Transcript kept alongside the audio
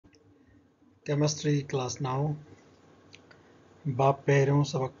Chemistry class now. बाप पहिरियों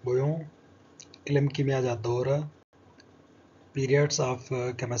सबक ॿुयो इल्म कीमिया जा दौर periods of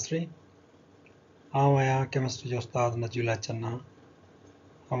chemistry. आउं आहियां केमिस्ट्री जो उस्ताद नजीउल्लाह चन्ना.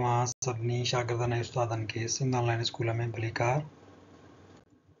 अवां सभिनी शागिर्दनि ऐं उस्तादनि खे सिंध ऑनलाइन स्कूल में भलीकार.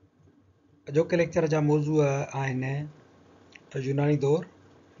 अॼोके लेक्चर जा मौज़ू आहिनि यूनानी दौर,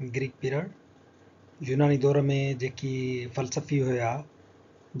 ग्रीक पीरियड. यूनानी दौर में जेकी फ़लसफ़ी हुया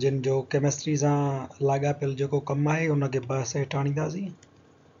जिन जो केमिस्ट्री सां लाॻापियल जेको कमु आहे उनखे बहस हेठि आणींदासीं.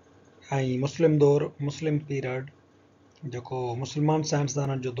 ऐं मुस्लिम दौर, मुस्लिम पीरियड जेको मुस्लमान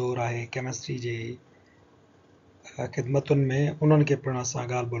साइंसदाननि जो दौरु आहे केमिस्ट्री जे ख़िदमतुनि में, उन्हनि खे पिणु असां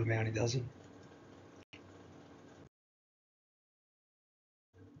ॻाल्हि ॿोल में आणींदासीं.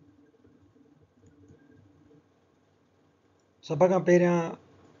 सभ खां पहिरियां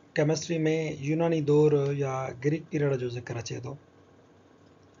केमिस्ट्री में यूनानी दौर या ग्रीक पीरियड जो ज़िक्र अचे थो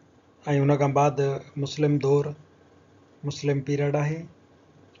ऐं उन खां बाद मुस्लिम दौर, मुस्लिम पीरियड आहे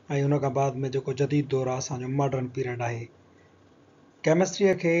ऐं उन खां बाद में जेको जदीद दौरु आहे असांजो मॉडर्न पीरियड आहे.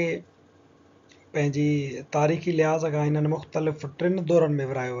 केमिस्ट्रीअ खे पंहिंजी तारीख़ी लिहाज़ खां हिननि मुख़्तलिफ़ 3 दौरनि में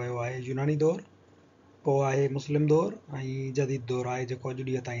विरायो वियो आहे. यूनानी दौरु, पोइ आहे मुस्लिम दौरु ऐं जदीद दौरु आहे जेको अॼु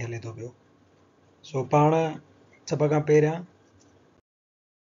ॾींहं ताईं हले थो पियो. सो पाण सभ खां पहिरियां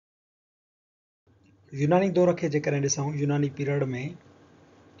यूनानी दौर खे जेकॾहिं ॾिसूं, यूनानी पीरियड में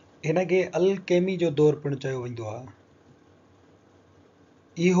हिनखे अलकेमी जो दौरु पिणु चयो वेंदो आहे.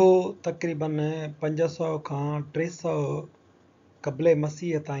 इहो तक़रीबन 500 खां 300 क़ब्ले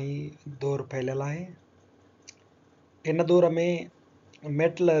मसीह ताईं दौरु फैलियल आहे. इन दौर में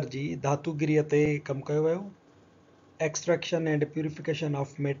मेटलर्जी, धातुगिरीअ ते कमु कयो वियो. Extraction and purification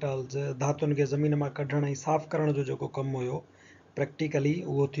of metals, धातुनि खे ज़मीन मां कढण ऐं साफ़ करण जो जेको कमु हुयो प्रैक्टिकली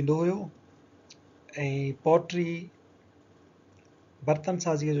उहो थींदो हुयो. ऐं पॉटरी, बर्तन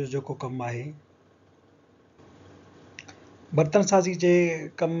साज़ीअ जो जेको कमु आहे, बर्तन साज़ी जे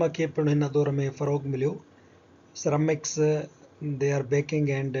कम खे पिणु हिन दौर में फ़रोग़ मिलियो. Ceramics, there baking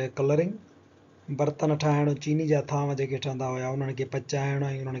and colouring, बर्तन ठाहिण, चीनी जा थांव जेके ठहंदा हुया उन्हनि खे पचाइण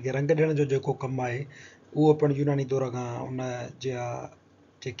ऐं उन्हनि खे रंग ॾियण जो जेको कमु आहे उहो पिणु यूनानी दौर खां उन जा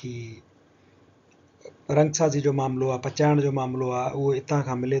जेकी रंगसाज़ी जो मामिलो आहे, पचाइण जो मामिलो आहे, उहो हितां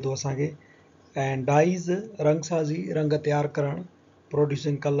खां मिले थो असांखे. ऐं डाइज़, रंगसाज़ी, रंग तयारु करणु,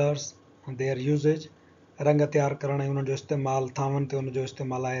 प्रोड्यूसिंग कलर्स, देयर यूज़ेज, रंग तयारु करणु ऐं उन्हनि जो इस्तेमालु, थांवनि ते उनजो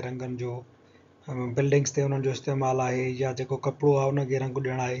इस्तेमालु आहे रंगनि जो, बिल्डिंग्स ते उन्हनि जो इस्तेमालु आहे, या जेको कपिड़ो आहे उनखे रंग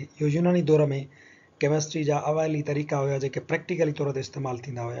ॾियणु आहे. इहो यूनानी दौर में केमिस्ट्री जा अवाइली तरीक़ा हुया जेके प्रैक्टिकली तौर ते इस्तेमालु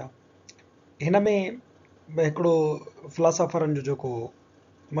थींदा हुया. हिन में हिकिड़ो फिलासफ़रनि जो जेको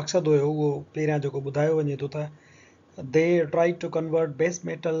मक़सदु हुयो उहो पहिरियां जेको ॿुधायो वञे थो त they try two convert base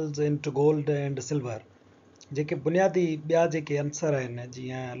metals into gold and silver. जेके बुनियादी ॿिया जेके अंसर आहिनि,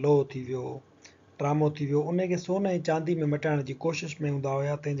 जीअं लोह थी वियो, ट्रामो थी वियो, उनखे सोन ऐं चांदी में मटाइण जी कोशिशि में हूंदा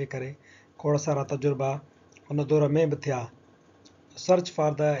हुया. तंहिंजे करे खोड़ सारा तजुर्बा उन दौर में बि थिया. Search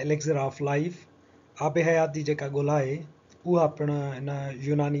for the एलेक्ज़र of life, आबे हयात जी जेका ॻोल्हा आहे उहा पिणु हिन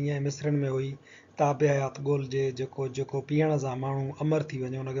यूनानी ऐं मिस्रनि में हुई. त आबे हयात ॻोल्हिजे जेको पीअण सां माण्हू अमर थी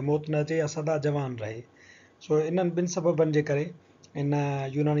वञे, उनखे मौत न अचे या सदा जवान रहे. सो इन्हनि 2 सबबनि जे करे इन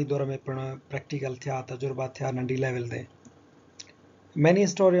यूनानी दौर में पिणु प्रैक्टिकल थिया, तजुर्बा थिया नंढी लेवल ते. Many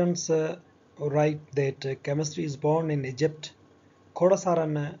historians right that chemistry is born in Egypt. खोड़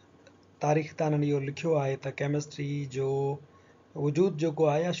सारनि तारीख़दाननि इहो लिखियो आहे त केमिस्ट्री जो वजूद जेको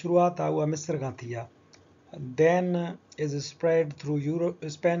आहे या शुरूआत आहे उहा मिस्र खां थी आहे. देन is spread through Europe,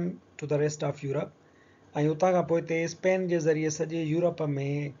 Spain two the rest of Europe. ऐं उतां खां पोइ हिते स्पेन जे ज़रिए सॼे यूरोप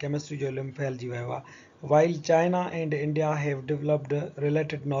में केमिस्ट्री जो इल्मु फैलिजी वियो आहे. While China and India have developed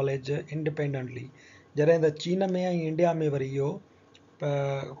related knowledge independently. जॾहिं त चीन में ऐं इंडिया में वरी इहो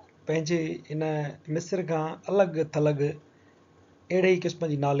पंहिंजे इन मिस्र खां अलॻि थलॻि अहिड़े ई क़िस्म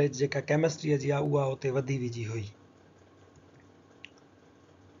जी नॉलेज जेका केमिस्ट्रीअ जी आहे उहा उते वधी विझी हुई.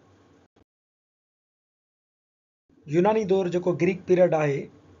 यूनानी दौरु जेको ग्रीक पीरियड आहे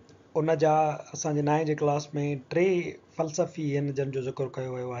उन जा असांजे 9 जे क्लास में 3 फ़लसफ़ी आहिनि जिन जो ज़िक्र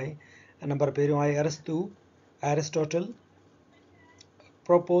कयो वियो आहे. नंबर पहिरियों आहे Aristotle.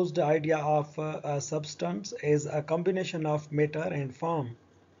 proposed idea of a substance as a combination of matter and form.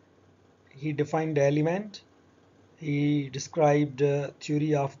 He defined the element. He described theory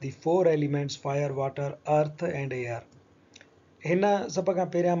of the 4 elements: fire, water, earth and air. हिन सभ खां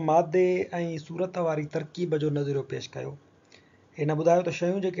पहिरियां मादे ऐं सूरत वारी तरकीब जो नज़रियो पेश कयो. हिन ॿुधायो त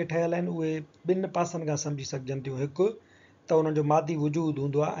शयूं जेके ठहियल आहिनि उहे 2 पासनि खां सम्झी सघजनि थियूं. हिकु त उन्हनि जो मादी वजूद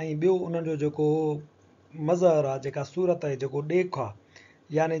हूंदो आहे ऐं ॿियो उन्हनि जो जेको मज़हर आहे, जेका सूरत आहे, जेको ॾेख आहे,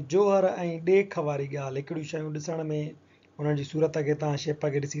 यानी जोहर ऐं ॾेख वारी ॻाल्हि. हिकिड़ियूं शयूं ॾिसण में उन्हनि जी सूरत खे तव्हां शेप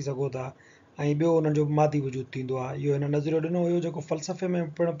खे ॾिसी सघो था ऐं ॿियो उन्हनि जो मादी वजूद थींदो आहे। इहो हिन नज़रियो ॾिनो हुयो जेको फ़लसफ़े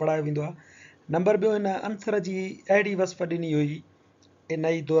में पिणु पढ़ायो वेंदो आहे। नंबर ॿियो, हिन अंसर जी अहिड़ी वस्फ़ ॾिनी हुई इन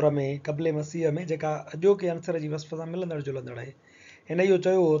ई दौर में क़बले मसीह में जेका अॼोके अंसर जी वस्फ़ सां मिलंदड़ जुलंदड़ आहे। हिन इहो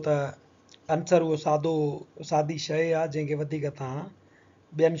चयो हो त अंसर उहो सादी शइ आहे जंहिंखे वधीक तव्हां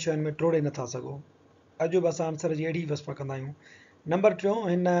ॿियनि शयुनि में टोड़े नथा सघो। अॼु बि असां अंसर जी अहिड़ी वस्फ़ कंदा आहियूं। नंबर टियों,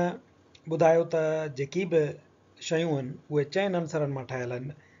 हिन ॿुधायो त जेकी बि शयूं आहिनि उहे 4 अंसरनि मां ठहियल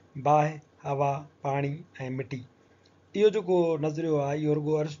आहिनि: बाहि, हवा, पाणी ऐं मिटी। इहो जेको नज़रियो आहे इहो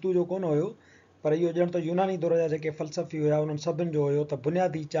रुॻो अरिस्तू जो कोन हुयो, पर इहो ॼण त यूनानी दौर जा जेके फ़लसफ़ी हुया उन्हनि सभिनि जो हुयो त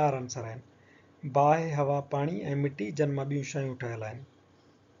बुनियादी 4 अंसर आहिनि: बाहि, हवा, पाणी ऐं मिटी, जिन मां ॿियूं शयूं ठहियल आहिनि।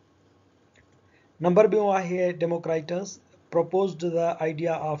 नंबर ॿियो आहे डेमोक्राइटस proposed the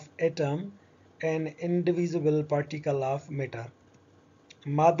idea of atom, an indivisible particle of matter.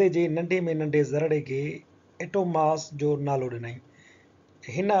 मादे जे नंढे में नंढे ज़रड़े खे एटोमास जो नालो ॾिनई।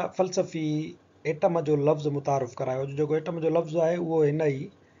 हिन फ़लसफ़ी एटम जो लफ़्ज़ मुतारफ़ करायो। जेको एटम जो लफ़्ज़ आहे उहो हिन ई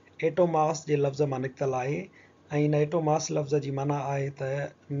एटोमास जे लफ़्ज़ मां निकितल आहे ऐं हिन एटोमास लफ़्ज़ जी माना आहे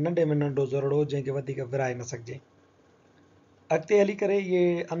त नंढे में नंढो ज़रड़ो जंहिंखे वधीक विराए न सघिजे। अॻिते हली करे इहे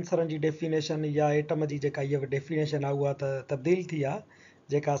अंसरनि जी डेफिनेशन या एटम जी जेका इहा डेफिनेशन आहे उहा त तब्दील थी आहे,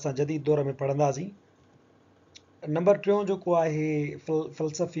 जेका असां जदीद दौर में पढ़ंदासीं। नंबर टियों जेको आहे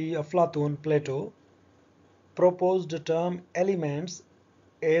फ़लसफ़ी अफ़लातून प्लेटो proposed term elements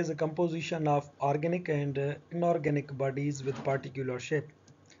as a composition of organic and inorganic bodies with particular shape.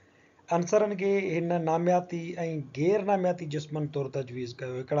 अंसरनि खे हिन नामियाती ऐं गैर नामियाती जिस्मनि तौरु तजवीज़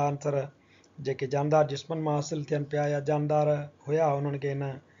कयो। हिकिड़ा अंसर जेके जानदार जिस्मनि मां हासिलु थियनि पिया या जानदार हुया उन्हनि खे हिन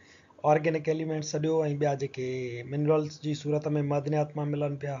ऑर्गेनिक एलिमेंट्स सॼो, ऐं ॿिया जेके मिनरल्स जी सूरत में मदनियात मां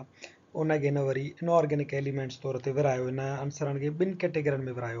मिलनि पिया उनखे हिन वरी इनऑर्गेनिक एलिमेंट्स तौर ते विरायो। हिन अंसरनि खे 2 कैटेगरियुनि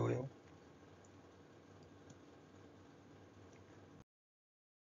में विरायो हुयो।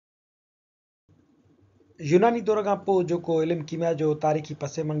 यूनानी दौर खां पोइ जेको इल्मु कीमिया जो तारीख़ी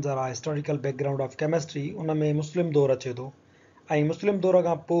पसे मंज़र आहे, हिस्टोरिकल बैकग्राउंड ऑफ केमिस्ट्री, उन में मुस्लिम दौरु अचे थो ऐं मुस्लिम दौर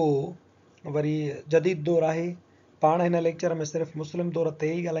खां पोइ वरी जदीद दौरु आहे। पाण हिन लेक्चर में सिर्फ़ु मुस्लिम दौर ते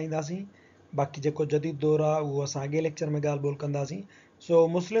ई ॻाल्हाईंदासीं, बाक़ी जेको जदीद दौरु आहे उहो असां अॻे लेक्चर में ॻाल्हि ॿोल कंदासीं। सो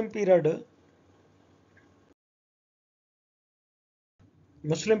मुस्लिम पीरियड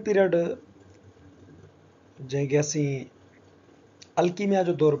जंहिंखे असीं अलकीमिया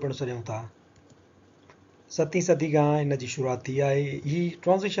जो दौरु पिणु सॾियूं था, 7वीं सदी खां हिन जी शुरूआति थी आहे। ही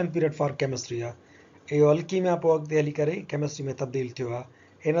ट्रांज़िशन पीरियड फॉर केमिस्ट्री आहे। इहो अलकीमिया पोइ अॻिते हली करे केमिस्ट्री में तब्दील थियो आहे।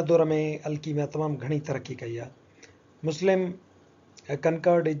 हिन दौर में अलकीमिया तमामु घणी तरक़ी कई आहे। मुस्लिम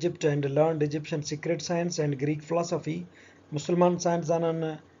conquered Egypt and learned Egyptian secret science and Greek philosophy. मुस्लमान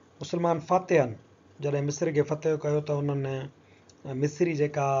साइंसदाननि, मुस्लमान फ़ातिहनि जॾहिं मिस्र खे फ़तह कयो त उन्हनि मिस्री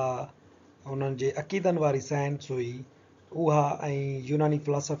जेका उन्हनि जे अक़ीदनि वारी साइंस हुई उहा ऐं यूनानी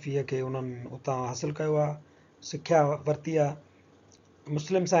फ़िलासफ़ीअ खे उन्हनि उतां हासिलु कयो आहे, सिख्या वरिती आहे।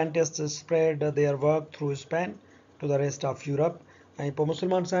 मुस्लिम scientist spread their work through Spain two the rest of Europe. ऐं पोइ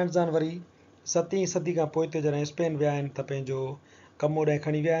मुस्लमान साइंसदान वरी 7वीं सदी खां पोइ ते जॾहिं स्पेन विया आहिनि त पंहिंजो कमु ओॾे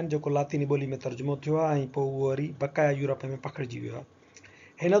खणी विया आहिनि, जेको लातीनी ॿोली में तर्जुमो थियो आहे ऐं पोइ उहो वरी बक़ाया यूरोप में पखिड़िजी वियो आहे।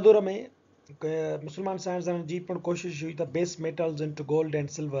 हिन दौर में मुस्लमान साइंसदाननि जी पिणु कोशिशि हुई त base metals into gold and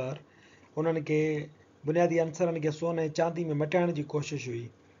silver, उन्हनि खे बुनियादी अंसरनि खे सोन ऐं चांदी में मटाइण जी कोशिशि हुई।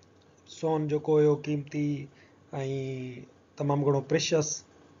 सोन जेको हुयो क़ीमती ऐं तमामु घणो प्रेशियस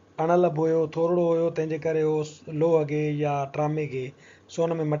अणलभ हुयो, थोरो हुयो, तंहिंजे करे उहो लोह खे या ट्रामे खे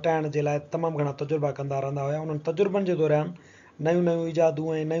सोन में मटाइण जे लाइ तमामु घणा तजुर्बा कंदा रहंदा हुया। उन्हनि तजुर्बनि जे दौरान नयूं नयूं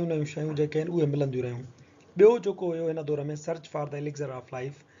इजादूं ऐं नयूं नयूं शयूं जेके आहिनि उहे मिलंदियूं रहियूं। ॿियो जेको हुयो हिन दौर में search for the elixir of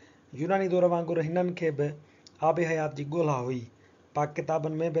life. यूनानी दौर वांगुरु हिननि खे बि आब हयात जी ॻोल्हा हुई। पाक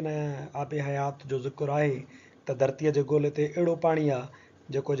किताबनि में बि हिन आब हयात जो ज़िक्र आहे त धरतीअ जे ॻोल्हे ते अहिड़ो पाणी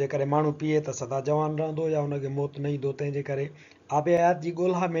आहे जेको जेकॾहिं माण्हू पीए त सदा जवान रहंदो या उनखे मौत न ईंदो। तंहिंजे करे आब हयात जी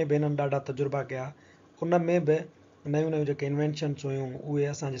ॻोल्हा में बि हिननि ॾाढा तजुर्बा कया। उन में बि नयूं नयूं जेके इन्वेंशन्स हुयूं उहे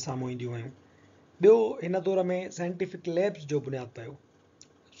असांजे साम्हूं ईंदियूं हुयूं। ॿियो हिन दौर में साइंटिफिक लैब्स जो बुनियादु पियो।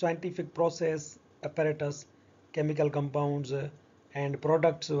 Scientific process, apparatus, chemical compounds and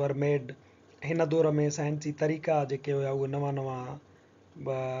products were made. हिन दौर में साइंसी तरीक़ा जेके हुआ उहे नवां नवां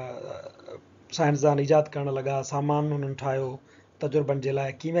साइंसदान ईजाद करणु लॻा, सामान उन्हनि ठाहियो तजुर्बनि जे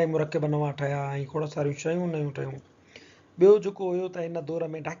लाइ, कीमियाई मुरकब नवां ठहिया ऐं खोड़ सारियूं शयूं नयूं ठहियूं। ॿियो जेको हुयो त हिन दौर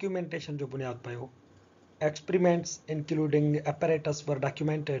में डॉक्यूमेंटेशन जो बुनियादु पियो। एक्सपेरिमेंट्स इंक्लूडिंग अपैरेटस वर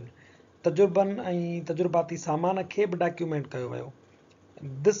डॉक्यूमेंटेड। तजुर्बनि ऐं तजुर्बाती सामान खे बि डॉक्यूमेंट कयो वियो।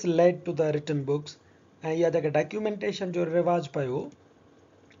 This led to the return books. ऐं इहा जेका डॉक्यूमेंटेशन जो रिवाज पियो,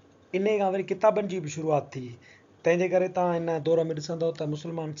 इन खां वरी किताबनि जी बि शुरूआति थी। तंहिंजे करे तव्हां हिन दौर में ॾिसंदव त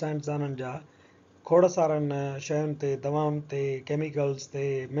मुस्लमान साइंसदाननि जा खोड़ सारनि शयुनि ते, दवाउनि ते, केमिकल्स ते,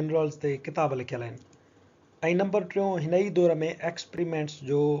 मिनरल्स ते किताब लिखियल आहिनि। ऐं नंबर 3 हिन ई दौर में एक्सपेरिमेंट्स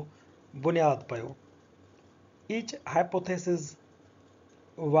जो बुनियादु पियो। Each hypothesis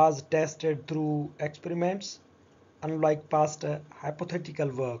was tested through experiments unlike past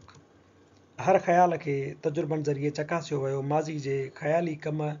hypothetical work। हर ख़्याल खे तजुर्बनि ज़रिए चकासियो वियो माज़ी जे ख़्याली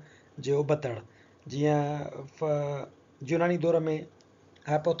कम जे उबतड़। जीअं यूनानी दौर में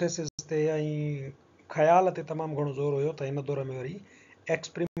हाइपोथेसिस ते ऐं ख़्याल ते तमामु घणो ज़ोर हुयो, त हिन दौर में वरी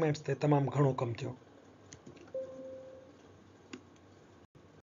एक्सपेरिमेंट्स ते तमामु घणो कमु थियो।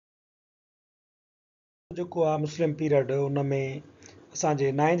 जेको आहे मुस्लिम पीरियड, उन में असांजे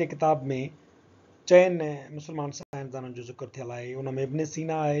 9 जे किताब में चइनि मुस्लमान साइंसदाननि जो ज़िक्र थियल आहे। उन में इब्न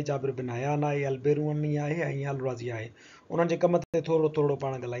सीना आहे, जाबिर बिन हयान आहे, अलबेरूनी आहे ऐं अल राज़ी आहे। उन्हनि जे कम ते थोरो थोरो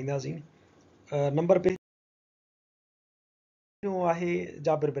पाण ॻाल्हाईंदासीं। नंबर पहिरियों आहे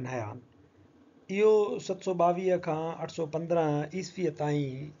जाबिर बिन हयान। इहो 722 खां 815 ईस्वीअ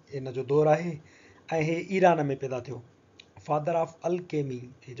ताईं इन जो दौरु आहे ऐं हे ईरान में पैदा थियो। फादर ऑफ अलकेमी,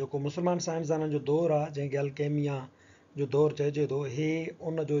 जेको मुस्लमान साइंसदाननि जो दौरु आहे, जंहिंखे अलकेमिया जो दौरु चइजे थो, हे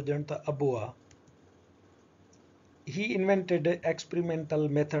उन जो ॼण त अबो आहे। He invented experimental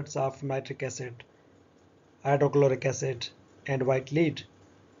methods of nitric acid, hydrochloric acid, and white lead,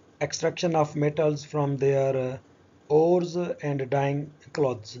 extraction of metals from their ores and dyeing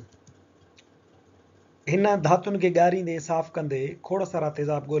clothes। हिन धातुनि खे ॻारींदे साफ़ कंदे खोड़ सारा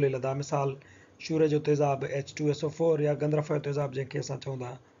तेज़ाब ॻोल्हे लधा। मिसाल शूर जो तेज़ाब H2SO4 या गंधरफ जो तेज़ाब जंहिंखे असां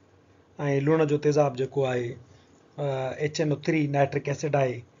चवंदा, ऐं लूण जो तेज़ाब जेको आहे HNO3 नाइट्रिक एसिड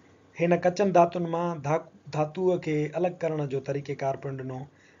आहे। हिन कचनि धातुनि मां धातुअ खे अलॻि करण जो तरीक़ेकार पिणु ॾिनो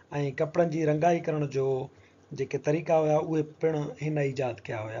ऐं कपिड़नि जी रंगाई करण जो जेके तरीक़ा हुया उहे पिणु हिन ईजाद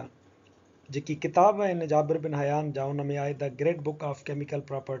कया हुया। जेकी किताब आहिनि जाबिर बिन हयान जा, उन में आहे the great book of chemical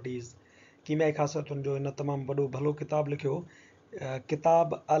properties, कीमियाई ख़ासियतुनि जो हिन तमामु वॾो भलो किताब लिखियो।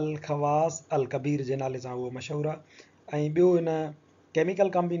 किताब अल खवास अल कबीर जे नाले सां उहो मशहूरु आहे। ऐं ॿियो हिन केमिकल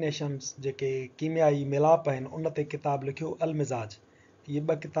कॉम्बिनेशन्स, जेके कीमियाई मिलाप आहिनि, उन ते किताब लिखियो अल मिज़ाज। इहे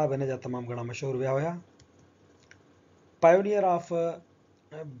 2 किताब हिन जा तमामु घणा मशहूरु विया हुया। Pioneer of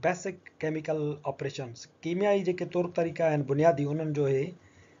basic chemical operations, कीमियाई जेके तौर तरीक़ा आहिनि बुनियादी, उन्हनि जो हे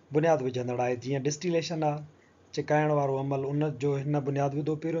बुनियादु विझंदड़ आहे। जीअं डिस्टिलेशन आहे, चिकाइण वारो अमल, उन जो हिन बुनियादु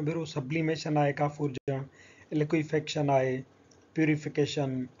विधो पहिरियों भेरो। सब्लिमेशन आहे, काफ़ूर ॼण, लिक्विफेक्शन आहे,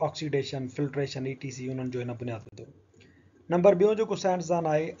 प्यूरिफिकेशन, ऑक्सीडेशन, फिल्ट्रेशन, ETC, उन्हनि जो हिन बुनियादु विधो। नंबर 2 जेको साइंसदान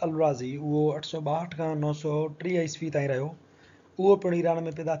आहे अल राज़ी, उहो 862 खां 903 ईस्वी ताईं रहियो। उहो पिणु ईरान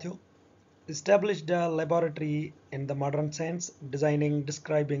में पैदा थियो। established a laboratory in the modern sense, designing,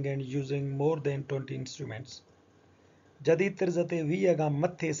 describing and using more than 20 instruments। जदीद तर्ज़ ते 20 खां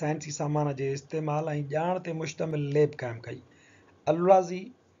मथे साइंसी सामान जे इस्तेमाल ऐं ॼाण ते मुश्तमिल लैब क़ाइमु कई। अल राज़ी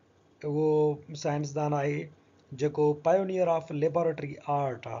उहो साइंसदान आहे जेको पायोनियर ऑफ लेबोरेटरी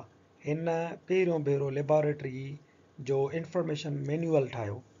आर्ट आहे। हिन पहिरियों भेरो लेबोरेटरी जो इंफॉर्मेशन मैनुअल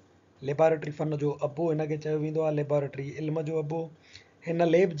ठाहियो। लेबोरेटरी फ़न जो अबो हिनखे चयो वेंदो आहे, लेबोरेटरी इल्म जो अबो। हिन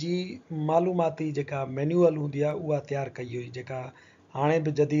लैब जी मालूमाती जेका मैनुअल हूंदी आहे उहा तयारु कई हुई, जेका हाणे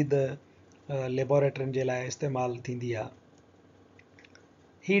बि जदीद लेबोरेटरियुनि जे लाइ इस्तेमालु थींदी आहे।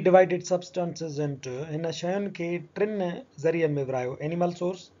 ही डिवाइडेड सब्सटेंसेस इनटू, हिन शयुनि खे 3 ज़रियनि में विरायो। एनिमल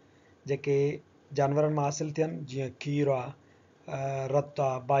सोर्स, जेके जानवरनि मां हासिलु थियनि, जीअं खीर आहे, रत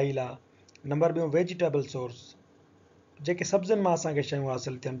आहे, बाइल आहे। नंबर 2 वेजिटेबल सोर्स, जेके सब्ज़ियुनि मां असांखे शयूं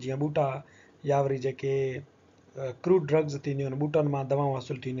हासिलु थियनि, जीअं ॿूटा या वरी जेके क्रूड ड्रग्स थींदियूं आहिनि, ॿूटनि मां दवाऊं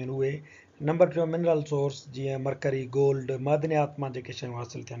हासिलु थींदियूं आहिनि, उहे। नंबर 3 मिनरल सोर्स, जीअं मरकरी, गोल्ड, मादनियात मां जेके शयूं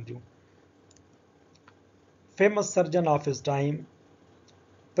हासिलु थियनि थियूं। Famous surgeon of his time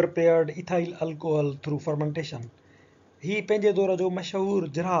prepared ethyl alcohol through fermentation. ही पंहिंजे दौर जो मशहूरु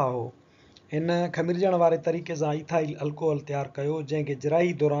जिराह हो। हिन खमिरजण वारे तरीक़े सां इथाइल अल्कोहल तयारु कयो, जंहिंखे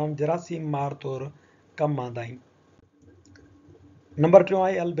जिराही दौरान जरासीम मार तौरु कमु आंदा आहिनि। नंबर 3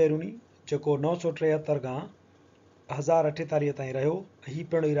 आहे अलबेरूनी, जेको 973 खां 1048 ताईं रहियो। ही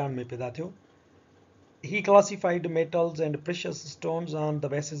पिणु ईरान में पैदा थियो। ही classified metals and precious stones on the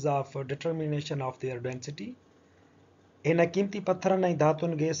basis of determination of their density. हिन क़ीमती पत्थरनि ऐं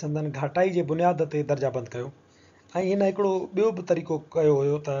धातुनि खे संदन घाटाई जे बुनियाद ते दर्जाबंदि कयो। ऐं हिन हिकिड़ो ॿियो बि तरीक़ो कयो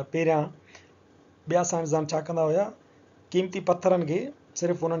हुयो त पहिरियां ॿिया साइंसदान छा कंदा हुया, क़ीमती पत्थरनि खे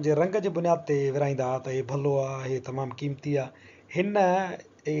सिर्फ़ु उन्हनि जे रंग जे बुनियाद ते विराईंदा हुआ त हे भलो आहे, हे तमामु क़ीमती आहे। हिन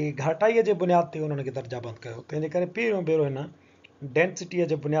घाटाईअ जे बुनियाद ते उन्हनि खे दर्जाबंदि कयो। तंहिंजे करे पहिरियों भेरो हिन डेंसिटीअ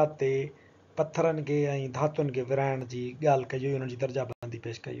जे बुनियाद ते पत्थरनि खे ऐं धातुनि खे विराइण जी ॻाल्हि कई हुई, उन्हनि जी दर्जाबंदी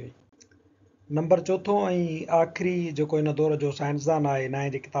पेश कई हुई। नंबर 4 ऐं आख़िरी जेको हिन दौर जो साइंसदान आहे 9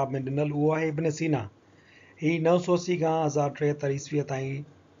 जी किताब में ॾिनल, उहो आहे इब्न सीना। ही 980 खां 1073 ईस्वीअ ताईं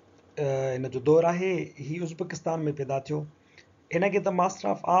हिन जो दौरु आहे हीउ उज़्बेकिस्तान में पैदा थियो। हिन खे त मास्टर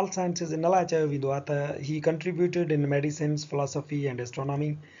ऑफ ऑल साइंसिस इन लाइ चयो वेंदो आहे त ही कंट्रीब्यूटेड इन मेडिसिन्स फिलोसफी एंड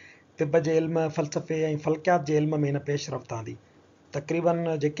एस्ट्रोनॉमी। तिब जे इल्म फ़लसफ़े ऐं फ़ल्कियात जे इल्म में हिन पेशरफ़्त आंदी।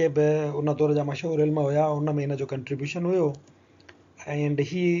 तक़रीबन जेके बि उन दौर जा मशहूरु इल्म हुया उन में हिन जो कंट्रीब्यूशन हुयो। And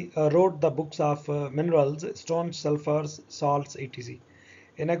he wrote the books of minerals stones sulphurs salts etc।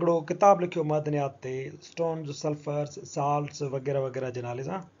 हिन हिकिड़ो किताबु लिखियो मदनियात ते स्टोन्स सल्फर्स सॉल्ट्स वग़ैरह वग़ैरह जे नाले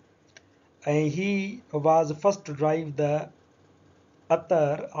सां। ऐं he was first drive the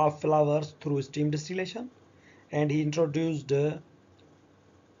Atar of flowers through steam distillation and he introduced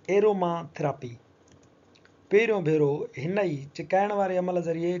aroma therapy. पहिरियों भेरो हिन ई चिकाइण वारे अमल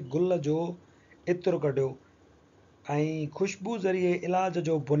ज़रिए गुल जो इत्र कढियो ऐं ख़ुशबू ज़रिए इलाज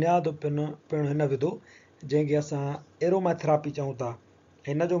जो बुनियादु पिणु हिन विधो जंहिंखे असां एरोमा थेरापी चऊं था।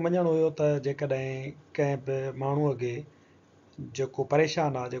 हिन जो मञणु हुयो त जेकॾहिं कंहिं बि माण्हूअ खे जेको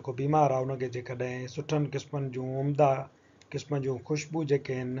परेशान आहे जेको बीमार आहे उनखे जेकॾहिं सुठनि क़िस्मनि जूं उम्दा क़िस्म जूं ख़ुशबू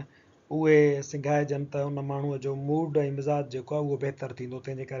जेके आहिनि उहे सिंघाइजनि त उन माण्हूअ जो मूड ऐं मिज़ाज जेको आहे उहो बहितरु थींदो।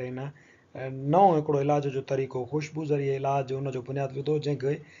 तंहिंजे करे हिन नओं हिकिड़ो इलाज जो तरीक़ो ख़ुशबू ज़रिए इलाज उनजो बुनियादु विधो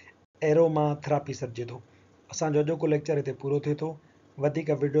जंहिंखे एरोमा थेरापी सॾिजे थो। असांजो अॼोको लेक्चर हिते पूरो थिए थो। वधीक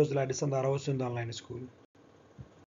वीडियोज़ लाइ ॾिसंदा रहो सिंध ऑनलाइन स्कूल।